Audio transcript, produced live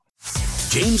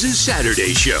James's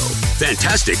Saturday Show.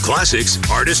 Fantastic classics,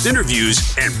 artist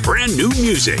interviews, and brand new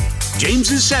music.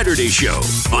 James's Saturday Show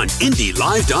on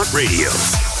IndieLive.radio.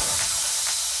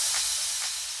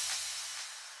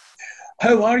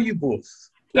 How are you both?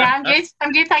 Yeah, I'm good.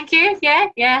 I'm good, thank you. Yeah.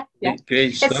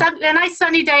 Great stuff. It's a nice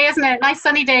sunny day, isn't it? Nice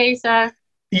sunny day, so...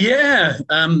 Yeah,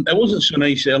 it wasn't so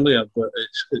nice earlier, but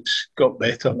it's got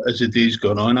better as the day's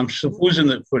gone on. I'm supposing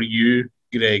that for you,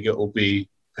 Greg, it will be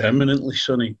permanently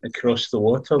sunny across the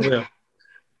water there.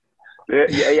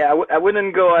 I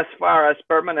wouldn't go as far as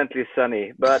permanently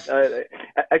sunny, but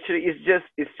actually, it's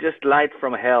just light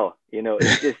from hell.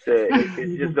 It's just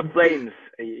the flames.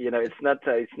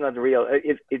 It's not real.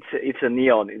 It's a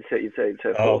neon. It's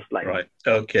a false light. Right.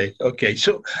 Okay.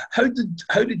 So how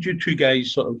did you two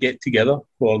guys sort of get together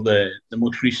for the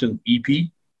most recent EP?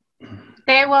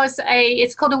 There was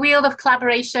it's called A Wheel of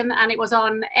Collaboration, and it was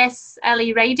on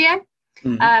SLE Radio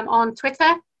on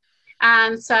Twitter,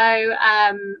 and so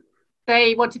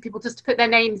they wanted people just to put their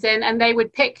names in, and they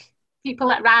would pick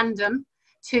people at random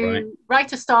to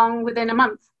write a song within a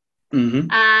month.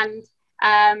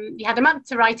 And you had a month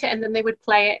to write it, and then they would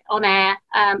play it on air.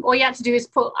 All you had to do is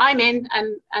put "I'm in,"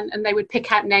 and they would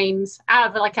pick out names out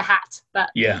of like a hat. But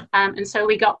and so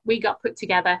we got put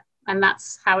together, and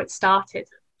that's how it started.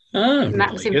 And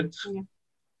that was good. Yeah.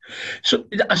 So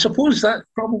I suppose that's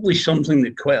probably something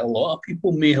that quite a lot of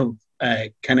people may have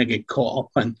kind of get caught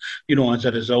up in, as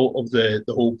a result of the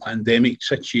whole pandemic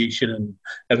situation and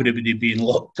everybody being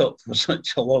locked up for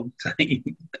such a long time.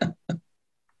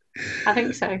 I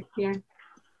think so, yeah.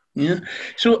 Yeah.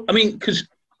 So, I mean, because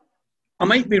I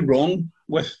might be wrong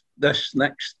with this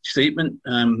next statement,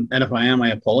 and if I am,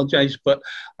 I apologise, but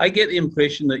I get the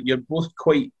impression that you're both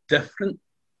quite different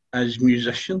as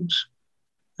musicians.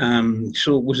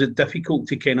 So was it difficult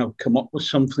to kind of come up with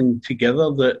something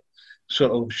together that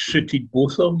sort of suited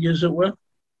both of you, as it were?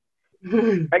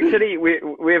 Actually,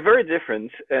 we're very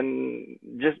different, and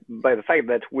just by the fact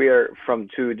that we're from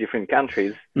two different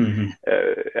countries.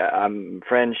 I'm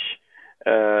French,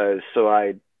 so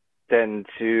I tend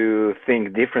to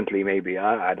think differently, maybe.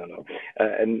 I don't know.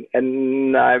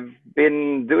 And I've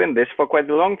been doing this for quite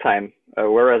a long time,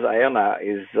 whereas Iona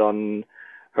is on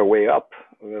her way up,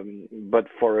 but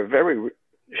for a very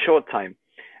short time.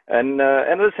 And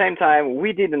at the same time,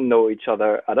 we didn't know each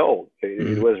other at all.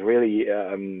 It was really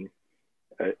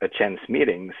a chance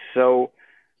meeting. So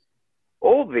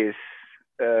all this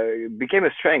became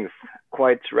a strength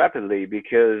quite rapidly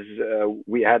because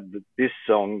we had this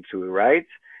song to write.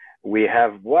 We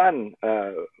have one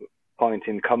point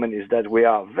in common, is that we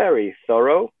are very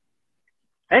thorough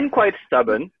and quite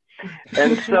stubborn.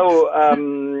 And so,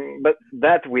 but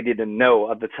that we didn't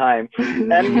know at the time.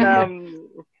 And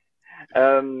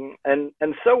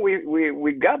so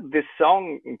we got this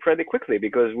song pretty quickly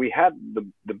because we had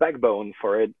the backbone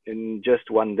for it in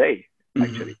just one day,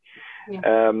 actually.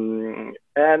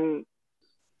 And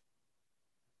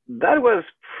that was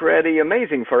pretty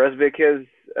amazing for us because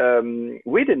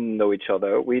we didn't know each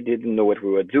other. We didn't know what we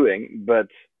were doing, but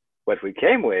what we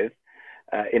came with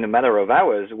in a matter of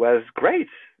hours was great.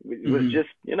 It was just,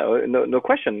 no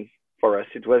question for us.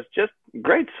 It was just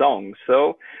great songs.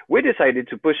 So we decided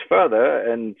to push further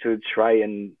and to try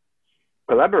and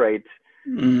collaborate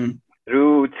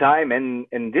through time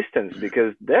and distance,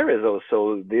 because there is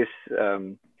also this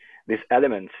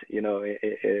element,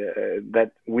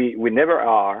 that we never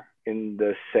are in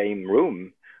the same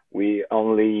room. We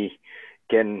only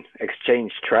can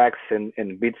exchange tracks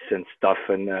and beats and stuff.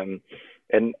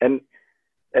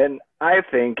 And I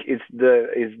think it's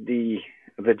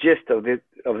the gist of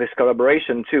this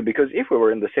collaboration too, because if we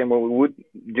were in the same room, we would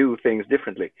do things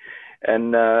differently,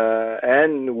 and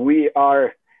we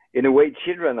are in a way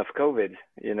children of COVID.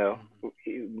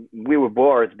 We were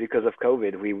bored because of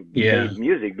COVID. We made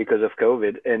music because of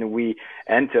COVID, and we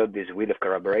entered this wheel of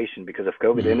collaboration because of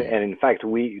COVID. And in fact,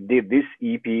 we did this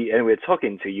EP, and we're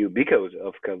talking to you because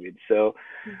of COVID. So.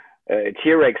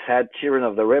 T-Rex had Children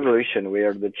of the Revolution. We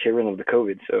are the children of the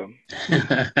COVID. So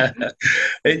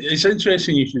it's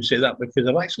interesting you should say that, because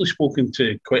I've actually spoken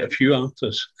to quite a few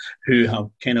artists who have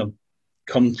kind of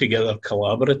come together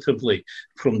collaboratively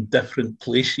from different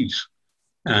places,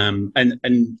 and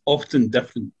often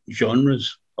different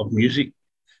genres of music.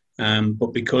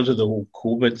 But because of the whole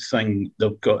COVID thing,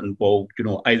 they've got involved,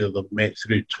 either they've met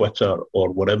through Twitter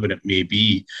or whatever it may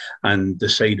be, and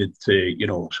decided to,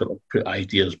 sort of put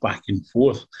ideas back and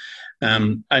forth.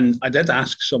 And I did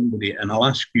ask somebody, and I'll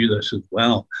ask you this as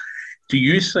well. Do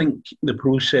you think the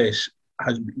process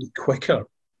has been quicker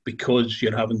because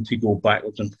you're having to go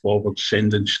backwards and forwards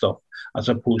sending stuff, as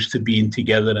opposed to being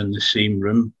together in the same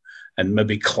room and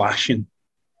maybe clashing?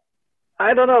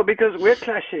 I don't know, because we're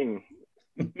clashing.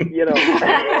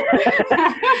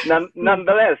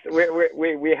 Nonetheless,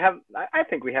 we have. I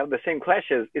think we have the same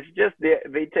clashes. It's just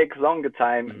they take longer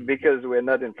time because we're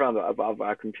not in front of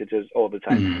our computers all the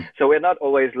time. So we're not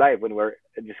always live when we're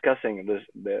discussing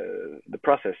the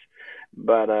process.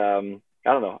 But I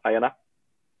don't know, Ayana.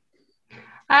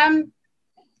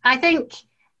 I think,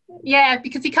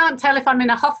 because you can't tell if I'm in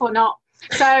a huff or not.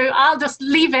 So I'll just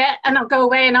leave it and I'll go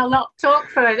away and I'll not talk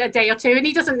for a day or two. And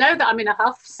he doesn't know that I'm in a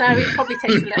huff, so it probably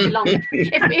takes a little bit longer.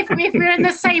 If we're in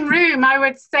the same room, I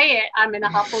would say it, I'm in a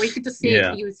huff, or he could just see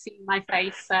it, he would see my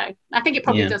face. So I think it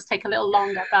probably does take a little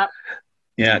longer. But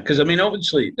because I mean,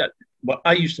 obviously,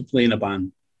 I used to play in a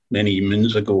band many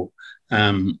moons ago,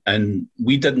 and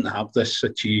we didn't have this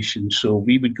situation. So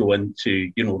we would go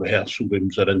into, rehearsal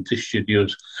rooms or into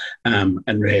studios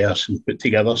and rehearse and put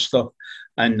together stuff.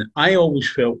 And I always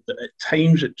felt that at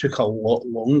times it took a lot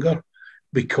longer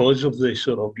because of the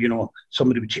sort of,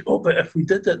 somebody would say, but if we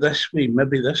did it this way,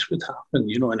 maybe this would happen,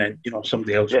 and then,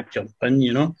 somebody else would jump in,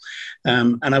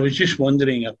 and I was just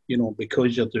wondering if,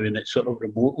 because you're doing it sort of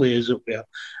remotely, as it were,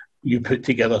 you put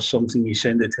together something, you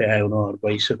send it to Ayana or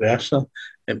vice versa,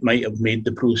 it might have made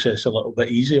the process a little bit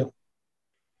easier.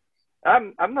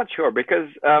 I'm not sure, because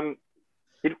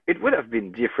it would have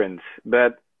been different,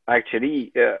 but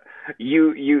actually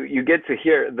you get to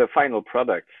hear the final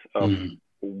products of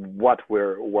what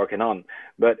we're working on.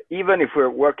 But even if we're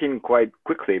working quite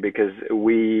quickly, because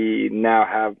we now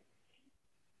have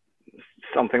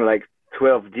something like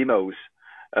 12 demos,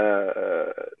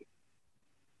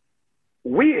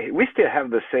 we still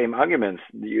have the same arguments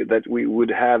that we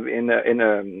would have in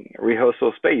a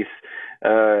rehearsal space.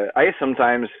 I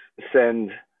sometimes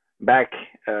send back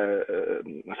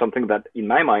something that in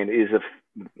my mind is a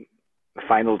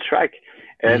final track,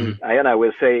 and Ayana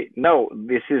will say, no,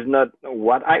 this is not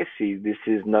what I see, this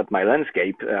is not my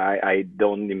landscape, I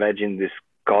don't imagine this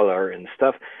color and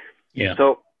stuff.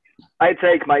 So I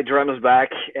take my drums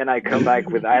back and I come back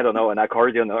with, I don't know, an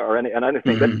accordion or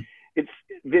anything. But it's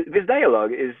this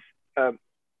dialogue is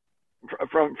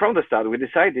from the start. We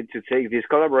decided to take this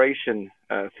collaboration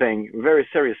thing very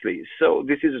seriously. So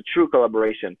this is a true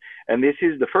collaboration, and this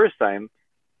is the first time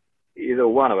either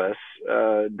one of us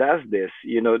does this,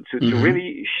 to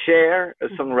really share a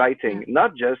songwriting,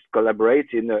 not just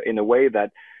collaborate in a way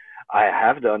that I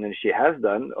have done and she has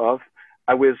done, of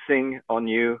I will sing on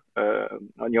you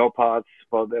on your parts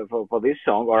for this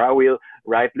song, or I will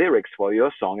write lyrics for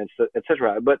your song,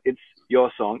 etc. But it's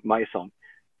your song, my song.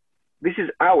 This is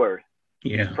our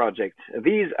project.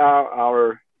 These are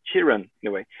our children in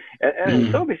a way,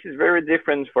 and so this is very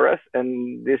different for us,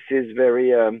 and this is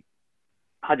very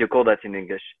how do you call that in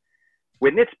English?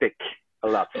 We nitpick a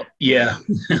lot. Yeah.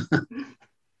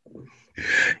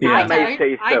 I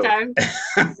don't.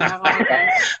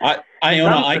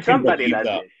 I can believe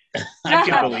that. I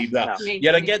can believe that. No.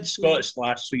 You're a good Scots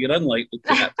lass, so you're unlikely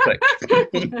to nitpick.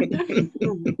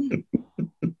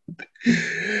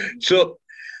 So,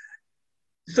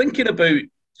 thinking about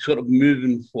sort of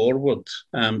moving forward,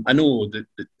 I know that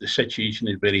the situation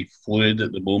is very fluid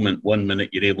at the moment. 1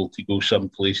 minute you're able to go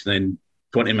someplace, then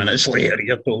 20 minutes later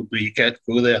you're told that you can't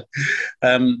go there.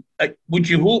 Would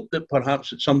you hope that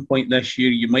perhaps at some point this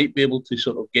year you might be able to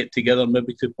sort of get together,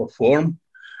 maybe to perform,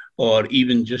 or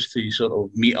even just to sort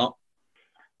of meet up?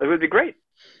 That would be great.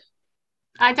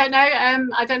 I don't know.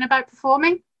 I don't know about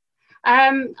performing.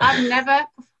 I've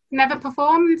never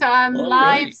performed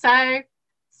live, right.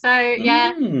 So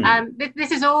yeah.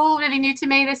 This is all really new to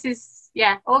me. This is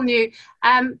all new.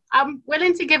 I'm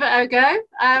willing to give it a go.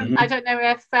 I don't know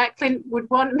if Clint would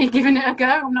want me giving it a go.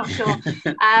 I'm not sure.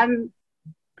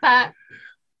 But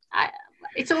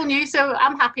it's all new, so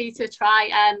I'm happy to try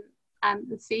and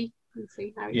see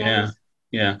how it goes.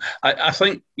 Yeah. I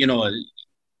think,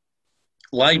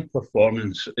 live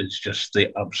performance is just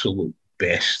the absolute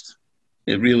best.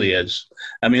 It really is.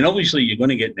 I mean, obviously, you're going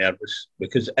to get nervous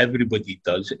because everybody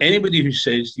does. Anybody who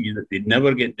says to you that they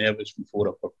never get nervous before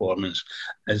a performance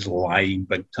is lying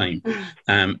big time.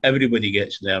 Everybody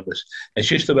gets nervous. It's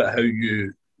just about how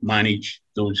you manage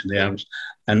those nerves.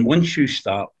 And once you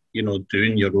start,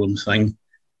 doing your own thing,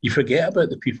 you forget about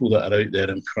the people that are out there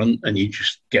in front, and you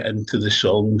just get into the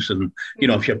songs. And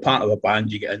if you're part of a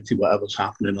band, you get into whatever's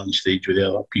happening on stage with the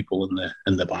other people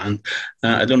in the band.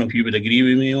 I don't know if you would agree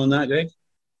with me on that, Greg.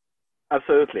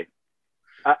 Absolutely.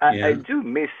 I do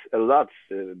miss a lot,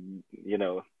 the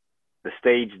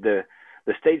stage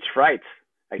fright.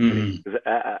 Actually,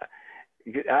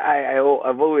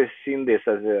 I've always seen this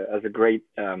as a great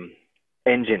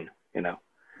engine.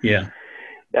 Yeah.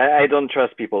 I don't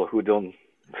trust people who don't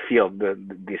feel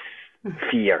this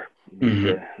fear,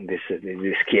 this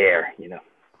scare. You know,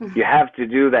 you have to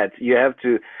do that. You have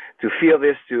to feel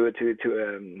this to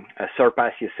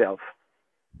surpass yourself.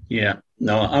 Yeah,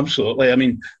 no, absolutely. I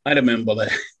mean, I remember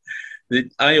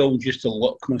that I always used to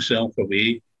lock myself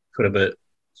away for about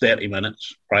 30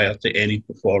 minutes prior to any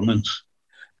performance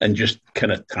and just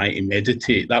kind of try to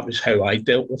meditate. That was how I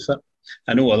dealt with it.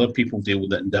 I know other people deal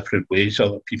with it in different ways.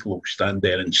 Other people will stand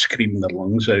there and scream their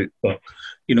lungs out for,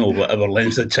 you know, whatever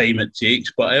length of time it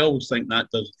takes. But I always think that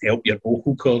doesn't help your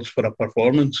vocal cords for a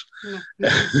performance.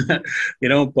 You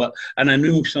know, and I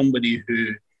know somebody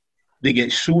who, they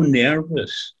get so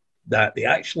nervous that they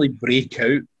actually break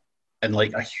out in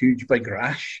like a huge big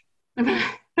rash.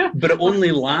 But it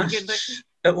only lasts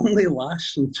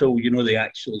until, you know, they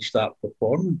actually start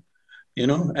performing. You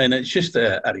know, and it's just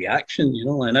a reaction, you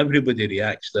know, and everybody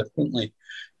reacts differently.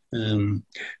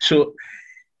 So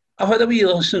I've had a wee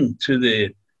listen to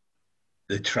the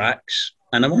tracks,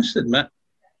 and I must admit,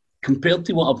 compared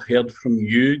to what I've heard from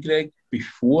you, Greg,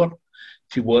 before,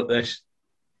 to what this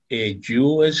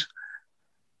duo is,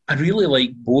 I really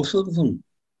like both of them.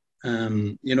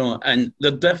 You know, and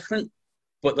they're different,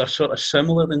 but they're sort of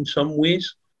similar in some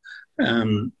ways.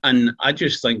 And I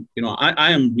just think, you know,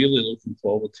 I am really looking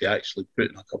forward to actually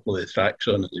putting a couple of the tracks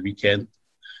on at the weekend.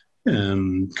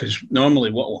 Because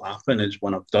normally what will happen is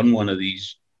when I've done one of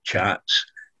these chats,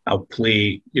 I'll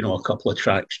play, you know, a couple of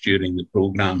tracks during the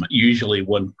programme, usually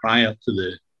one prior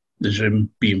to the Zoom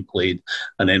being played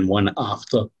and then one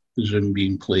after the Zoom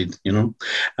being played, you know.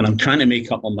 And I'm trying to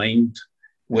make up my mind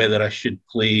whether I should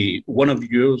play one of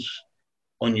yours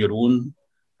on your own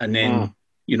and then,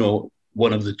 you know,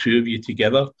 one of the two of you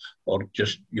together, or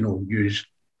just, you know, use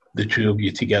the two of you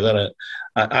together.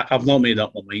 I've not made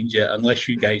up my mind yet. Unless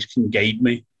you guys can guide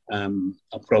me,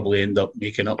 I'll probably end up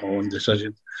making up my own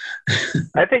decision.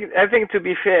 I think to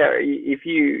be fair, if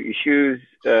you choose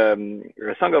a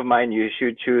song of mine, you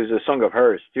should choose a song of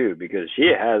hers too, because she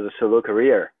has a solo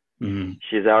career.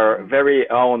 She's our very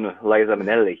own Liza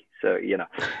Minnelli. So, you know,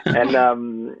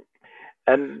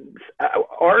 and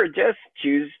or just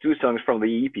choose two songs from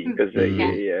the EP, because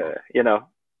you know,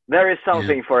 there is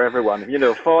something for everyone. You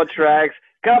know, 4 tracks.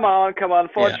 Come on,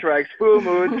 4 tracks. Full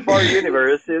moods, 4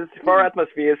 universes, 4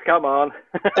 atmospheres. Come on.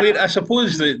 I mean, I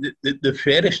suppose the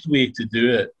fairest way to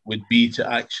do it would be to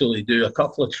actually do a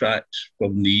couple of tracks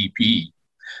from the EP,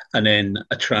 and then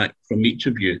a track from each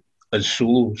of you as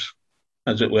solos,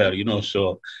 as it were. You know,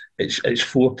 so it's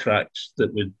 4 tracks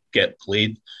that would get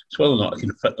played. So whether or not I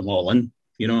can fit them all in,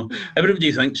 you know.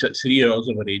 Everybody thinks that 3 hours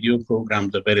of a radio programme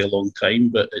is a very long time,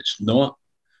 but it's not.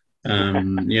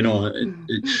 You know,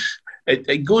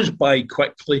 it goes by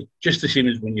quickly, just the same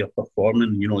as when you're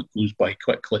performing. You know, it goes by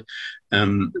quickly.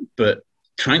 But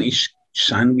trying to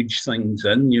sandwich things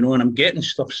in, you know, and I'm getting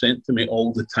stuff sent to me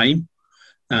all the time.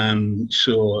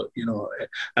 So, you know,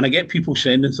 and I get people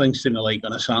sending things to me like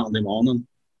on a Saturday morning,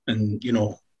 and, you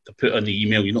know, to put on the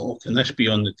email, you know, oh, can this be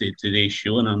on the today's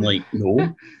show? And I'm like,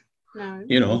 no. No.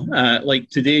 You know, like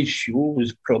today's show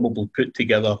was probably put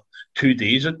together 2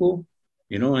 days ago,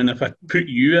 you know, and if I put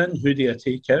you in, who do I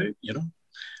take out, you know?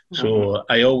 So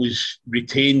I always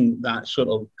retain that sort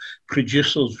of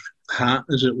producer's hat,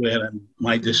 as it were, and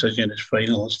my decision is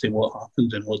final as to what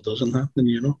happens and what doesn't happen,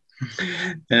 you know.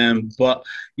 But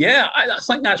yeah, I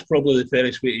think that's probably the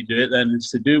fairest way to do it then, is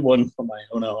to do one for my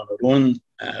own on our own,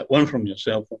 one from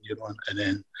yourself on your own, and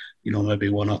then, you know, maybe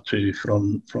 1 or 2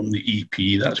 from the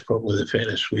EP. That's probably the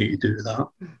fairest way to do that.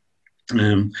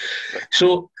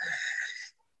 So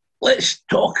let's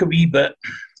talk a wee bit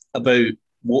about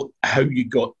how you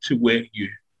got to where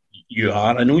you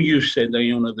are. I know you said,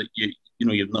 Iona, that you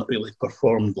know, you've not really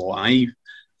performed live.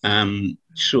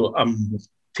 So I'm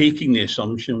taking the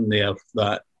assumption there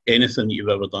that anything that you've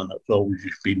ever done, it's always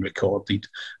just been recorded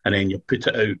and then you put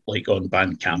it out like on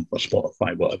Bandcamp or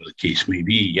Spotify, whatever the case may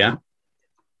be, yeah?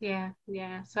 Yeah.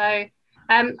 So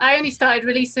I only started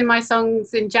releasing my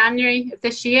songs in January of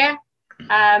this year.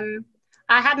 I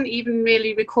hadn't even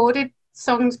really recorded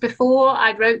songs before.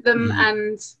 I wrote them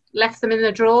and left them in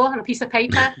the drawer on a piece of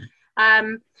paper.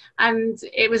 And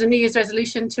it was a New Year's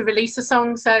resolution to release a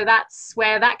song, so that's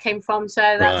where that came from. So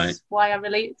that's why I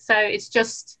released. So it's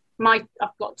just I've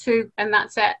got 2, and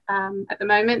that's it at the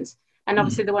moment. And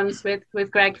obviously the ones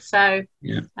with Greg. So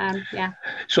yeah.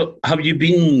 So have you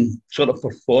been sort of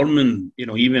performing, you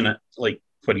know, even at, like,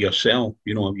 for yourself?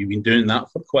 You know, have you been doing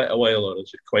that for quite a while, or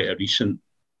is it quite a recent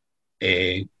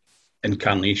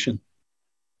incarnation?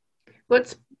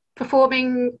 What's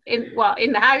performing in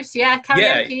the house,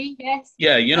 karaoke, yes.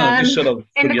 Yeah, you know, just sort of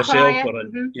for yourself, choir. or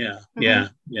yeah,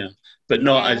 but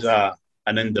not as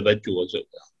an individual, is it?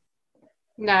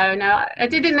 No, I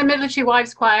did in the Military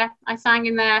Wives Choir. I sang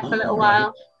in there for a little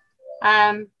while.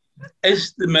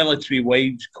 Is the Military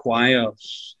Wives Choir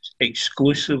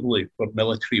exclusively for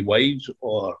military wives,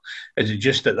 or is it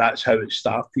just that that's how it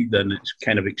started and it's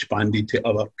kind of expanded to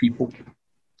other people?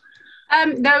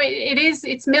 No, it is.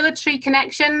 It's military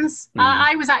connections.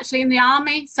 I was actually in the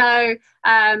army, so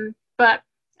but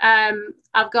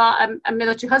I've got a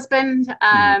military husband,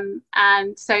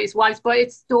 and so it's wives, but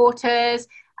it's daughters,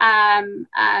 and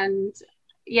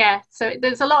yeah. So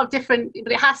there's a lot of different,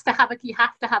 but you have to have a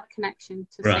connection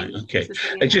to right. sing. Okay. To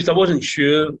sing. It's just I wasn't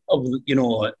sure of, you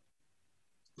know,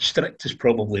 strict is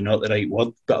probably not the right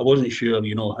word, but I wasn't sure,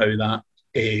 you know, how that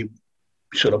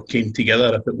sort of came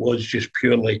together, if it was just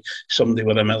purely somebody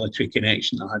with a military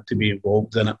connection that had to be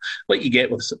involved in it, like you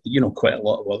get with, you know, quite a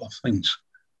lot of other things.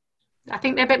 I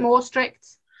think they're a bit more strict.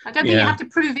 I don't think you have to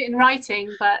prove it in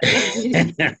writing, but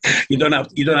you don't have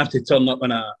to turn up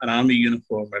in an army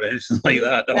uniform or anything like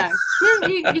that. No,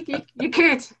 you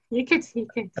could.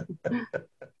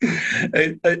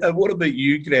 What about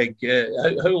you, Greg?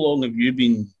 How long have you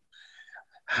been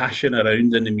hashing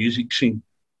around in the music scene?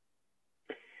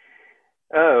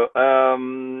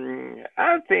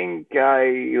 I think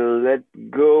I let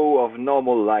go of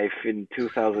normal life in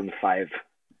 2005.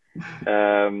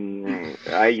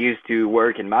 I used to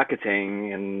work in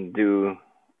marketing and do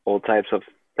all types of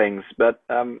things, but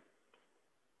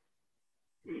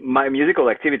my musical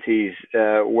activities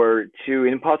were too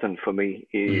important for me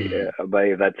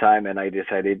by that time, and I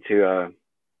decided to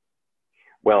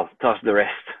toss the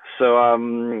rest. So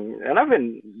and I've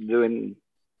been doing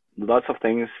lots of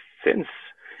things since.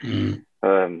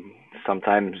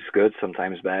 Sometimes good,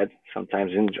 sometimes bad,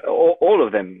 sometimes all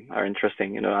of them are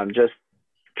interesting. You know, I'm just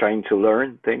trying to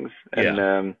learn things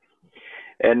and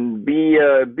be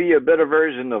a better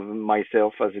version of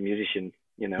myself as a musician.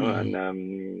 You know,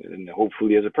 and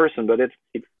hopefully as a person. But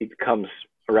it comes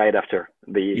right after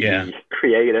the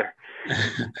creator,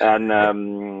 and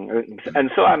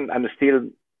so I'm still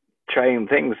trying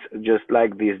things, just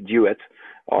like this duet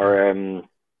or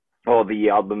the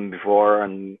album before,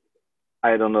 and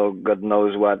I don't know, God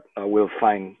knows what I will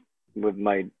find with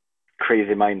my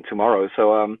crazy mind tomorrow.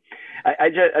 So I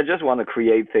just want to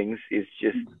create things. It's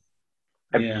just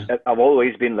I've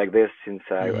always been like this since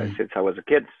I was a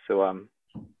kid. So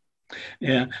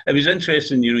yeah, it was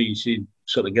interesting. You know, you said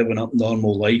sort of giving up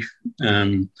normal life.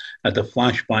 I had a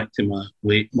flashback to my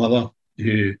late mother,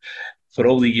 who, for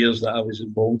all the years that I was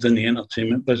involved in the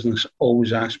entertainment business,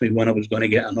 always asked me when I was going to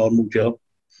get a normal job.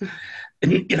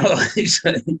 And, you know,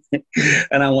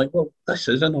 and I'm like, well, this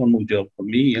is a normal job for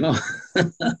me, you know.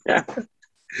 Yeah.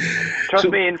 Trust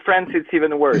me, in France it's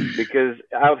even worse, because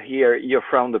out here you're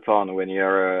frowned upon when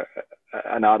you're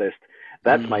an artist.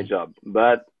 That's my job,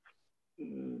 but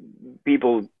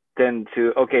people tend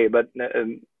to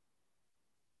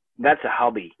that's a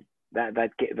hobby. That's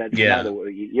not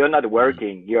you're not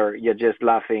working. You're just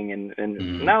laughing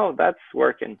and no, that's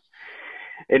working.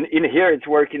 And in here it's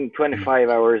working 25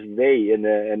 hours a day,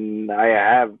 and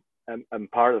I'm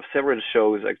part of several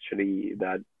shows actually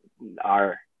that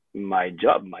are my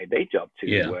job, my day job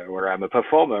too, where I'm a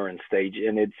performer on stage,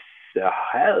 and it's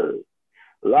a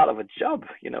lot of a job.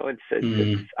 You know,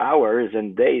 it's hours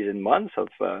and days and months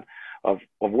of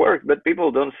work, but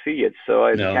people don't see it. So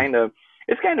it's kind of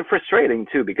frustrating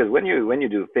too, because when you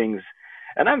do things,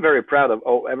 and I'm very proud of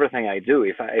everything I do.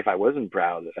 If I wasn't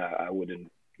proud, I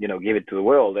wouldn't, you know, give it to the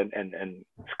world and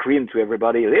scream to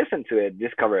everybody, listen to it,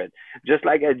 discover it, just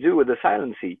like I do with the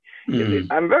Silent Sea.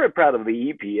 I'm very proud of the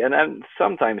EP, and I'm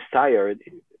sometimes tired,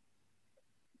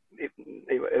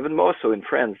 even more so in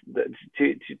France,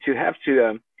 to have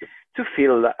to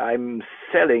feel that I'm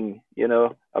selling, you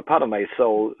know, a part of my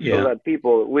soul, so that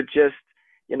people would just,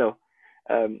 you know,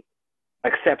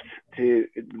 accept to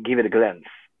give it a glance.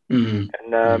 And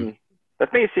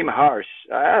that may seem harsh.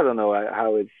 I don't know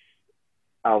how it's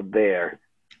out there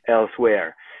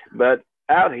elsewhere, but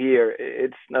out here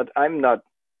it's not. I'm not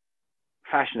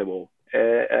fashionable.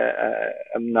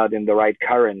 I'm not in the right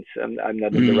current. I'm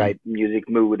not in the right music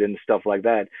mood and stuff like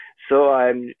that. So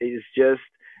it's just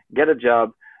get a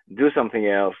job, do something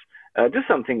else, do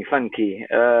something funky.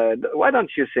 Why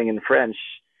don't you sing in French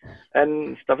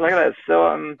and stuff like that?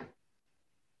 So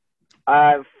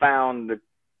I've found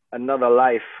another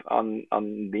life on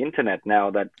the internet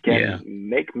now that can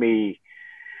make me,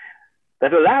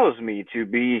 that allows me to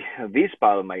be this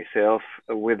part of myself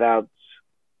without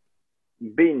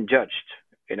being judged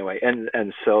in a way,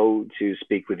 and so to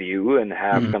speak with you and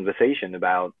have conversation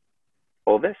about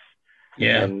all this.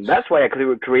 And that's why I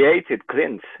created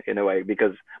Clint in a way,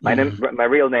 because my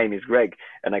real name is Greg,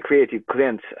 and I created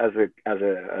Clint as a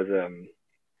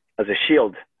as a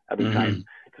shield at the time,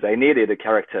 because I needed a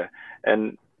character.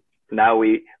 And now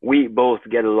we both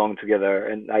get along together,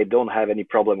 and I don't have any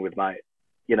problem with my,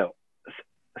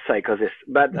 psychosis.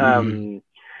 But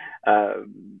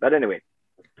anyway.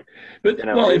 But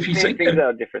if you think things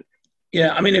are different.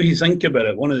 Yeah, I mean, if you think about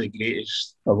it, one of the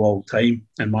greatest of all time,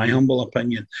 in my humble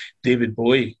opinion, David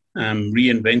Bowie,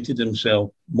 reinvented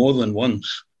himself more than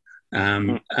once.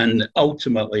 And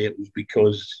ultimately it was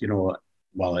because, at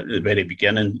the very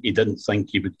beginning, he didn't think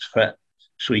he would fit.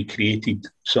 So he created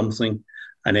something,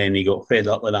 and then he got fed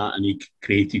up with that and he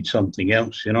created something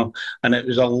else, And it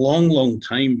was a long, long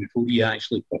time before he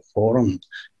actually performed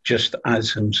just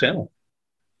as himself,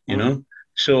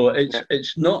 So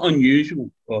it's not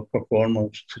unusual for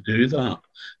performers to do that.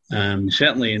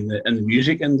 Certainly in the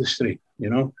music industry,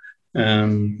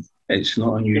 it's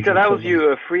not unusual. It allows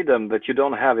you a freedom that you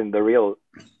don't have in the real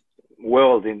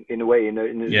world, in a way, in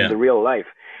the real life.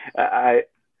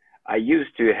 I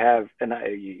used to have, and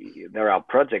there are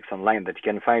projects online that you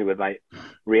can find with my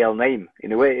real name,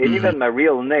 in a way. And even my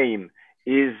real name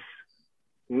is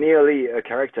merely a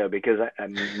character, because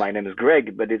my name is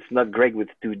Greg, but it's not Greg with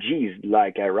 2 G's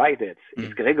like I write it.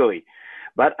 It's Gregory.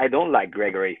 But I don't like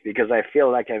Gregory because I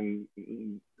feel like I'm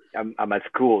at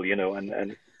school,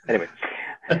 and anyway.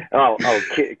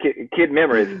 Kid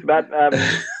memories. But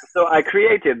so I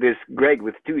created this Greg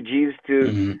with 2 G's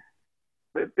to.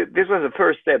 This was the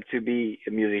first step to be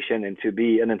a musician and to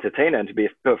be an entertainer and to be a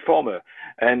performer.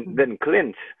 And then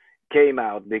Clint came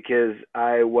out because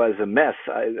I was a mess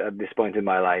at this point in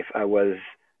my life. I was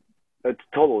a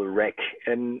total wreck.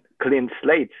 And Clean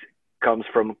Slate comes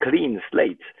from clean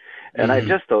slate. And I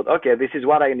just thought, okay, this is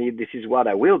what I need. This is what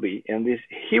I will be. And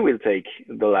he will take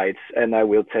the lights, and I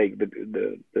will take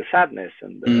the sadness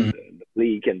and the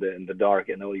bleak and the dark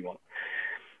and all you want.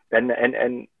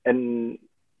 And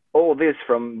all this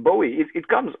from Bowie. It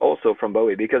comes also from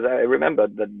Bowie, because I remember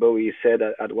that Bowie said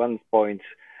at one point,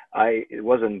 I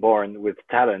wasn't born with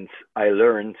talent. I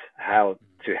learned how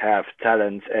to have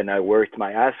talent, and I worked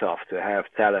my ass off to have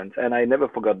talent. And I never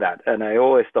forgot that. And I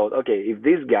always thought, okay, if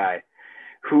this guy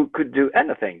who could do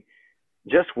anything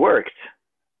just worked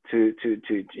to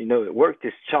worked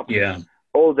his chops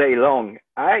all day long,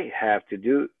 I have to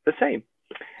do the same.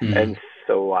 And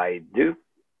so I do.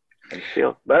 And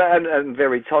feel, but I'm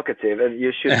very talkative, and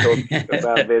you should talk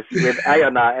about this with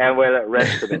Iona, and we'll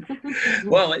rest of it.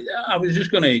 Well, I was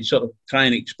just going to sort of try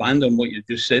and expand on what you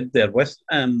just said there with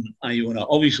Iona.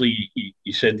 Obviously,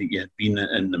 you said that you had been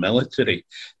in the military,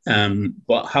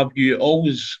 but have you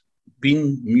always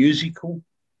been musical?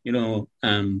 Even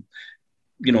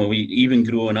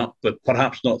growing up, but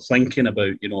perhaps not thinking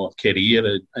about a career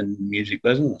in the music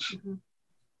business.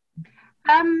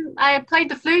 I played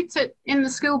the flute in the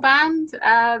school band.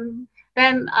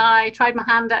 Then I tried my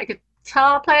hand at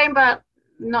guitar playing, but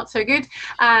not so good.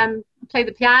 Played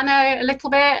the piano a little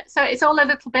bit. So it's all a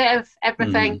little bit of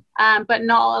everything, but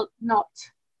not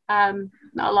a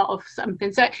lot of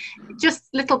something. So just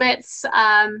little bits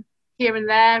here and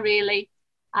there, really.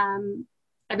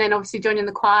 And then obviously joining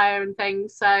the choir and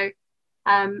things. So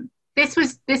this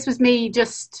was me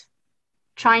just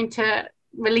trying to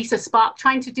release a spark,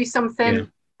 trying to do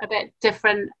something a bit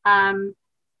different. In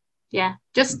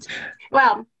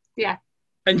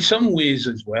some ways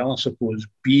as well, I suppose,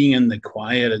 being in the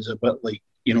choir is a bit like,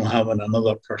 having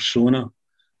another persona,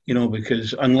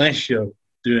 because unless you're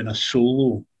doing a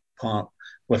solo part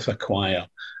with a choir,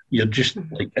 you're just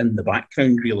like in the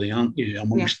background, really, aren't you?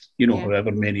 Amongst,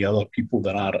 however many other people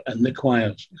there are in the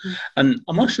choirs. And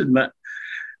I must admit,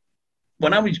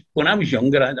 when I was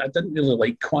younger, I didn't really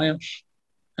like choirs.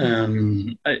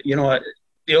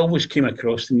 They always came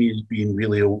across to me as being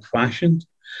really old-fashioned.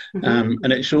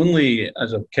 And it's only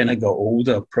as I've kind of got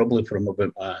older, probably from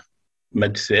about my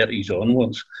mid-30s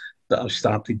onwards, that I've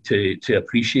started to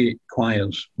appreciate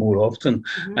choirs more often.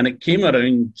 And it came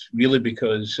around really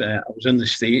because I was in the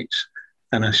States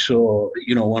and I saw,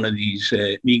 one of these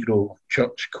Negro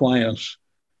church choirs,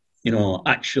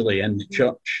 actually in the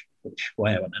church, which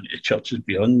why I went into the church is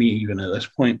beyond me even at this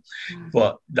point.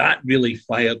 But that really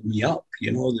fired me up,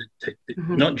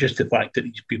 not just the fact that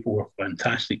these people were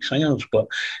fantastic singers, but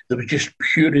there was just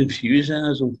pure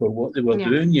enthusiasm for what they were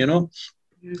doing,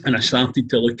 And I started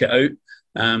to look it out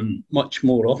much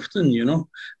more often,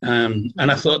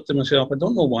 and I thought to myself, I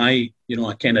don't know why,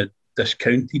 I kind of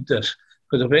discounted this,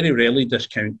 because I very rarely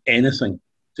discount anything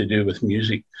to do with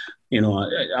music.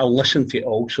 I'll listen to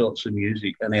all sorts of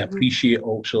music, and I appreciate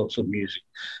all sorts of music.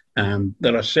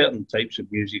 There are certain types of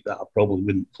music that I probably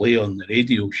wouldn't play on the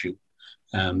radio show,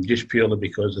 just purely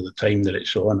because of the time that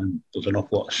it's on, and there's an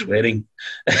awful lot of swearing.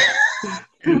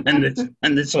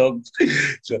 and the songs.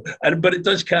 So, but it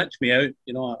does catch me out.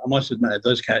 I must admit, it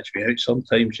does catch me out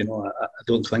sometimes. I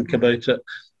don't think about it,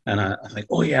 and I think,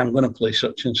 oh yeah, I'm going to play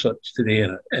such and such today,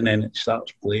 and then it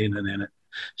starts playing, and then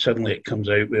suddenly it comes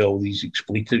out with all these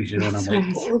expletives, and I'm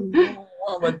like, oh no,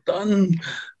 what have I done?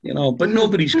 But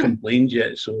nobody's complained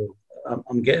yet, so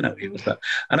I'm getting away with it.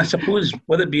 And I suppose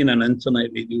with it being an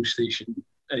internet radio station,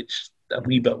 it's a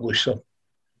wee bit looser.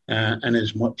 And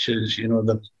as much as,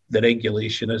 the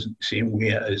regulation isn't the same way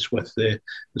it is with the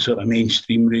sort of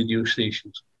mainstream radio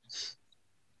stations.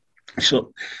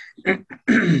 So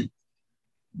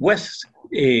with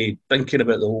thinking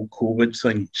about the whole COVID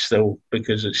thing still,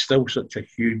 because it's still such a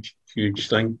huge, huge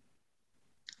thing,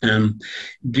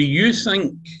 do you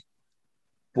think,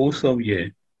 both of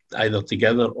you, either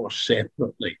together or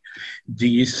separately, do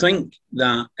you think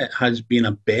that it has been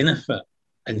a benefit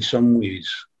in some ways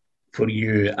for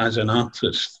you as an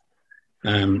artist,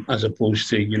 as opposed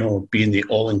to, being the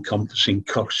all-encompassing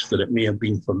curse that it may have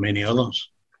been for many others?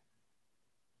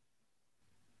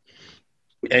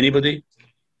 Anybody?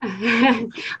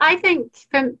 I think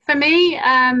for me,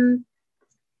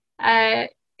 I've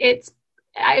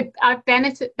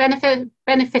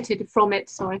benefited from it.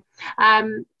 Sorry,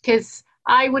 because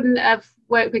I wouldn't have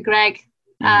worked with Greg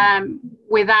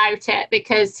without it,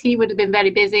 because he would have been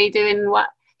very busy doing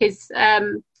his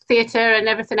theatre and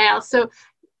everything else. So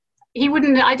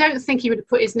I don't think he would have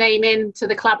put his name into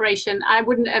the collaboration. I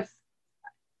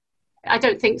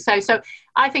don't think so. So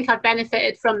I think I've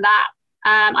benefited from that.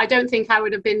 I don't think I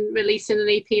would have been releasing an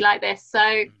EP like this.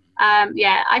 So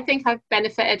I think I've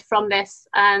benefited from this.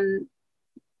 And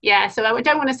so I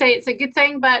don't want to say it's a good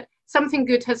thing, but something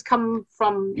good has come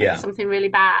from something really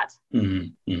bad.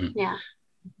 Mm-hmm, mm-hmm. Yeah.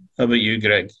 How about you,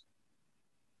 Greg?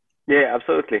 Yeah,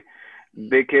 absolutely.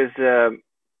 Because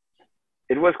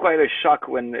it was quite a shock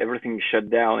when everything shut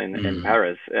down in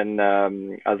Paris. And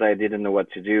as I didn't know what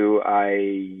to do,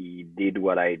 I did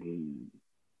what I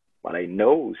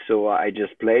know. So I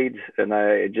just played, and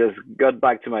I just got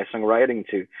back to my songwriting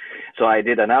too. So I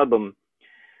did an album.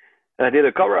 I did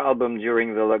a cover album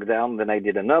during the lockdown, then I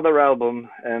did another album,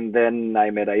 and then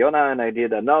I met Iona and I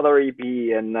did another EP,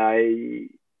 and I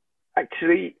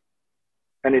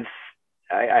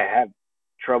have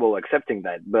trouble accepting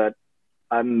that, but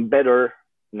I'm better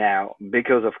now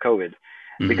because of COVID.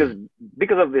 Mm-hmm.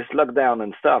 Because of this lockdown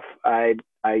and stuff, I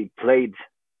played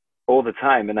all the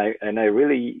time, and I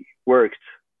really worked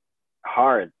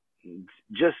hard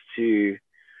just to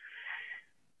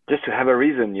have a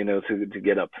reason, to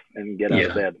get up and get out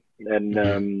of bed, and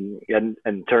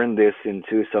and turn this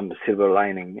into some silver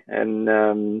lining, and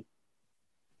I'm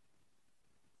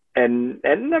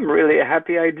really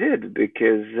happy I did,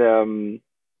 because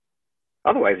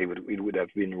otherwise it would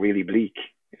have been really bleak,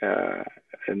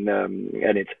 and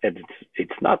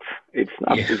it's not.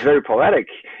 It's very poetic.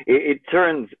 It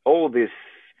turns all this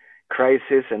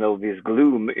crisis and all this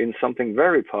gloom in something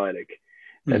very poetic.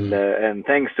 And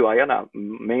thanks to Iona,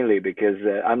 mainly, because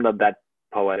I'm not that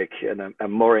poetic, and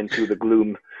I'm more into the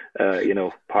gloom,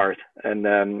 part.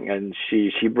 And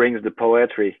she brings the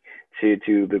poetry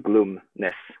to the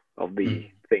gloomness of the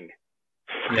thing.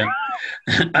 Yeah,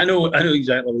 I know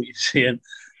exactly what you're saying.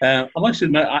 I must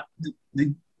admit,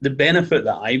 the benefit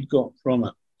that I've got from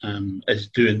it is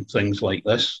doing things like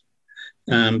this,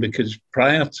 because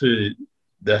prior to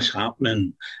this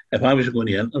happening, if I was going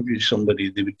to interview somebody,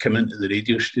 they would come into the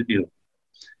radio studio,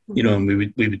 and we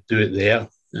would do it there.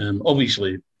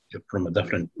 Obviously, if you're from a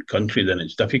different country, then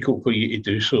it's difficult for you to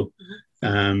do so.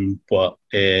 But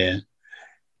it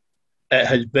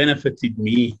has benefited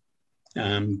me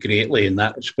greatly in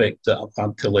that respect, that I've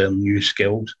had to learn new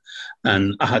skills,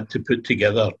 and I had to put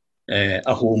together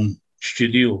a home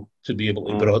studio to be able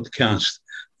to broadcast.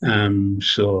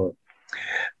 So,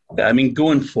 I mean,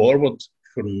 going forward,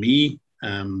 for me,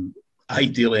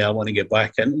 ideally, I want to get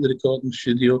back into the recording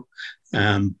studio,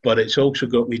 but it's also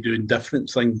got me doing different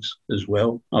things as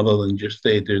well, other than just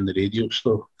doing the radio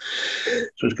stuff.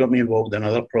 So it's got me involved in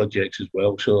other projects as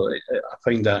well. So I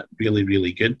find that really,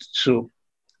 really good. So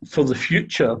for the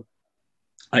future,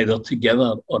 either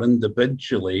together or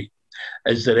individually,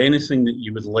 is there anything that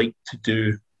you would like to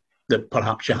do that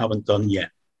perhaps you haven't done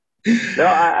yet? No,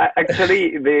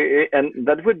 actually, and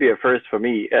that would be a first for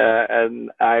me. And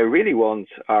I really want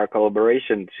our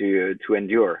collaboration to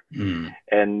endure.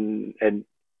 And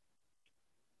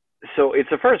so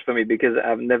it's a first for me, because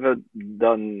I've never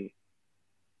done,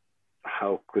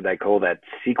 how could I call that,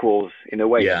 sequels in a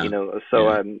way,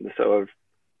 so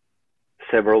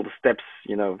several steps,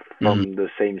 from the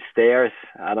same stairs.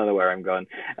 I don't know where I'm going.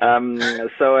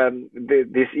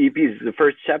 This EP is the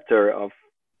first chapter of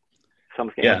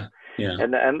something else.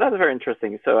 and that's very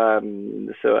interesting. So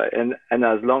and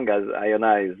as long as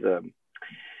Iona is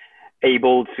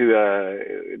able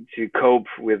to cope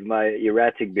with my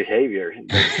erratic behavior,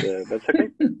 that's okay.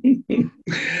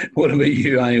 What about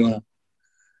you, Iona?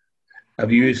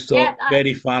 Have you thought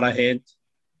very far ahead?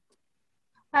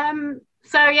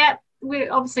 So yeah,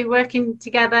 we're obviously working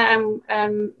together,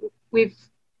 and we've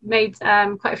made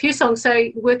quite a few songs. So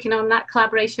working on that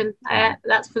collaboration,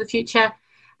 that's for the future.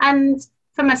 And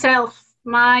for myself,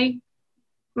 my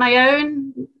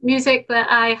own music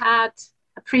that I had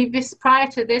prior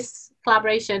to this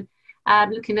collaboration,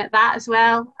 looking at that as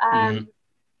well.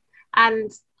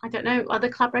 And I don't know, other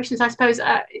collaborations, I suppose.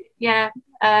 I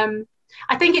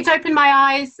think it's opened my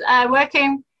eyes.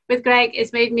 Working with Greg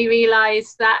has made me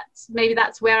realise that maybe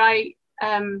that's where I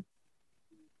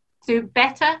do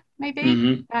better,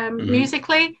 maybe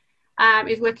musically,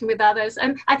 is working with others.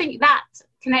 And I think that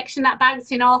connection, that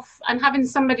bouncing off and having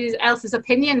somebody else's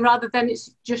opinion rather than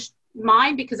it's just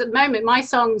mine, because at the moment my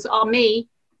songs are me,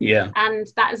 and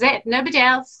that's it. Nobody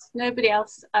else,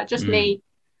 just me.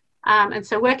 And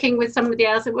so working with somebody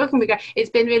else and working with Greg,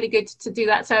 it's been really good to do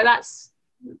that. So that's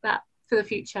that for the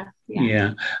future.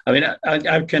 I mean,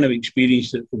 I've kind of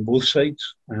experienced it from both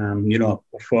sides.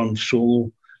 I've performed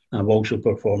solo. I've also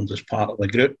performed as part of a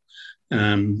group.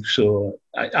 So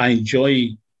I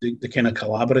enjoy the kind of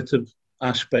collaborative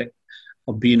aspect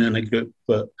of being in a group.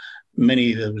 But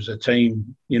there was a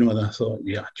time, that I thought,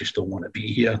 I just don't want to be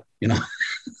here,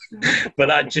 But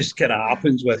that just kind of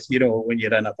happens with, when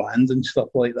you're in a band and stuff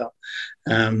like that.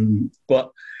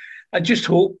 But I just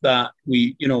hope that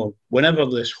we, whenever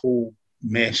this whole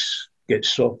mess gets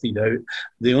sorted out,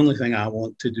 the only thing I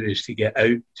want to do is to get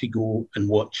out to go and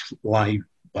watch live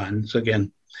bands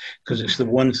again, because it's the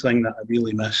one thing that I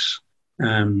really miss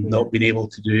not being able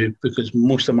to do, because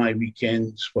most of my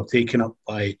weekends were taken up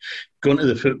by going to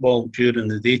the football during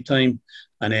the daytime,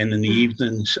 and then in the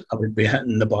evenings I would be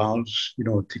hitting the bars,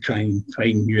 to try and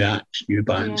find new acts, new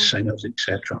bands, singers,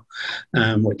 etc.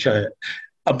 Which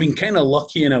I've been kind of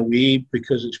lucky in a way,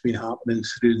 because it's been happening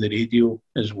through the radio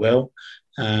as well.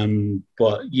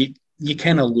 But you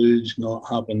kind of lose not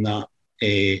having that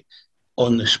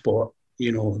on the spot,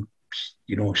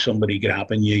 somebody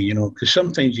grabbing you, because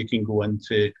sometimes you can go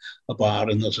into a bar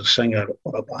and there's a singer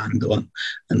or a band on,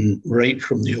 and right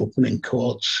from the opening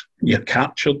chords, you're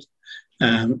captured.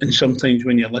 And sometimes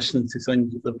when you're listening to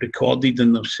things that they've recorded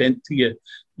and they've sent to you,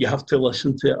 you have to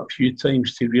listen to it a few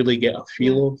times to really get a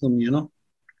feel of them,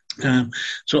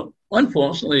 So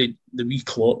unfortunately, the wee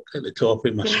clock at the top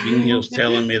of my screen here is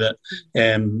telling me that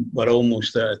we're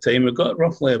almost out of time. We've got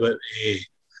roughly about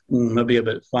maybe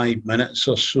about 5 minutes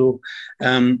or so.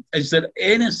 Is there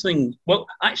anything? Well,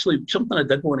 actually, something I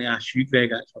did want to ask you,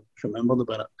 Greg. Actually, I remembered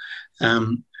about it.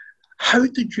 How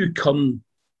did you come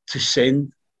to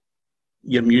send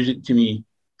your music to me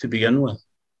to begin with?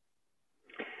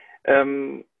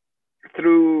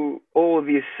 Through all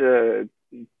this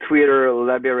Twitter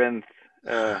labyrinth,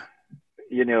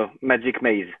 magic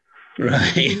maze.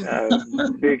 Right.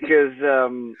 Because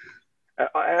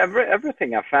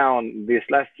everything I found this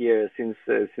last year since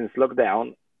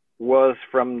lockdown was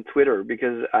from Twitter,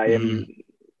 because I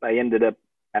ended up,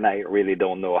 and I really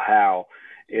don't know how,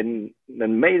 in an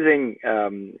amazing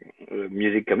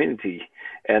music community,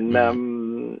 and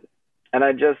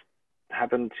I just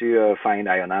happened to find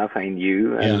Iona, find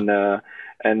you,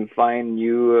 and find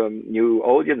new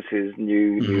audiences,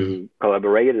 new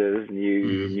collaborators,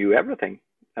 new everything,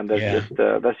 and that's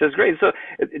just great. So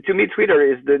to me, Twitter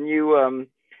is the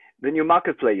new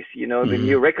marketplace, the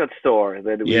new record store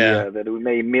that we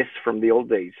may miss from the old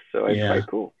days. So it's quite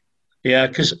cool. Yeah,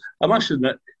 because I must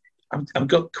admit, I've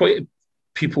got quite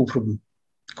people from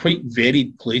quite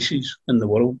varied places in the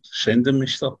world sending me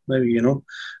stuff now,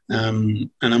 and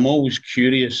I'm always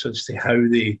curious as to how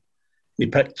they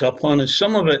picked up on it.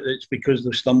 Some of it, it's because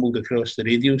they've stumbled across the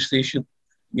radio station,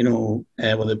 with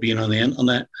it being on the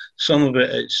internet. Some of it,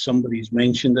 it's somebody's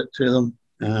mentioned it to them,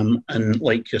 and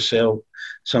like yourself,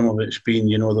 some of it's been,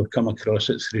 they've come across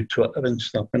it through Twitter and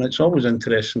stuff, and it's always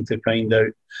interesting to find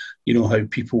out, how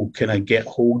people kind of get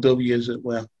hold of you, as it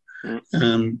were.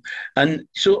 And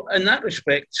so in that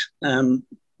respect,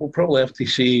 we'll probably have to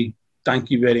say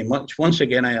thank you very much. Once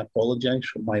again, I apologise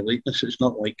for my lateness. It's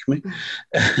not like me.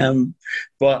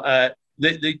 But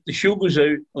the show goes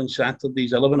out on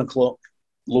Saturdays, 11 o'clock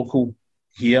local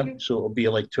here. So it'll be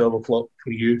like 12 o'clock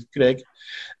for you, Greg.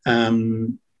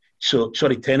 10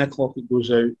 o'clock it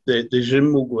goes out. The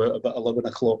Zoom will go out about 11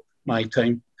 o'clock my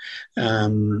time.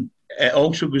 It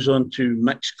also goes on to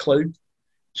Mixcloud.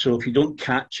 So if you don't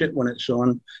catch it when it's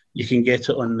on, you can get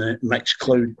it on the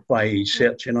Mixcloud by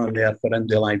searching on there for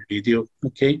Indie Live Radio.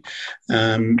 Okay,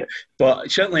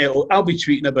 but certainly I'll be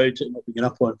tweeting about it, and it'll be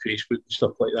going up on Facebook and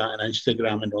stuff like that, and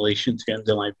Instagram in relation to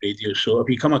Indie Live Radio. So if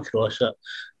you come across it,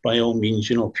 by all means,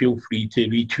 feel free to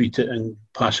retweet it and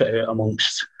pass it out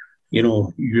amongst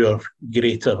your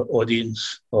greater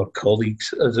audience or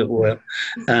colleagues, as it were.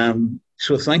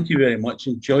 So thank you very much.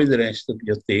 Enjoy the rest of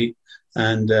your day.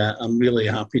 And I'm really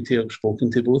happy to have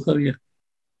spoken to both of you.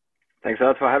 Thanks a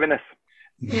lot for having us.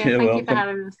 Yeah, thank you for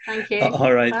having us. Thank you.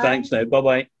 All right, Bye. thanks now.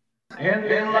 Bye-bye.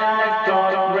 Indie Live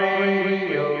Talk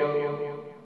Radio.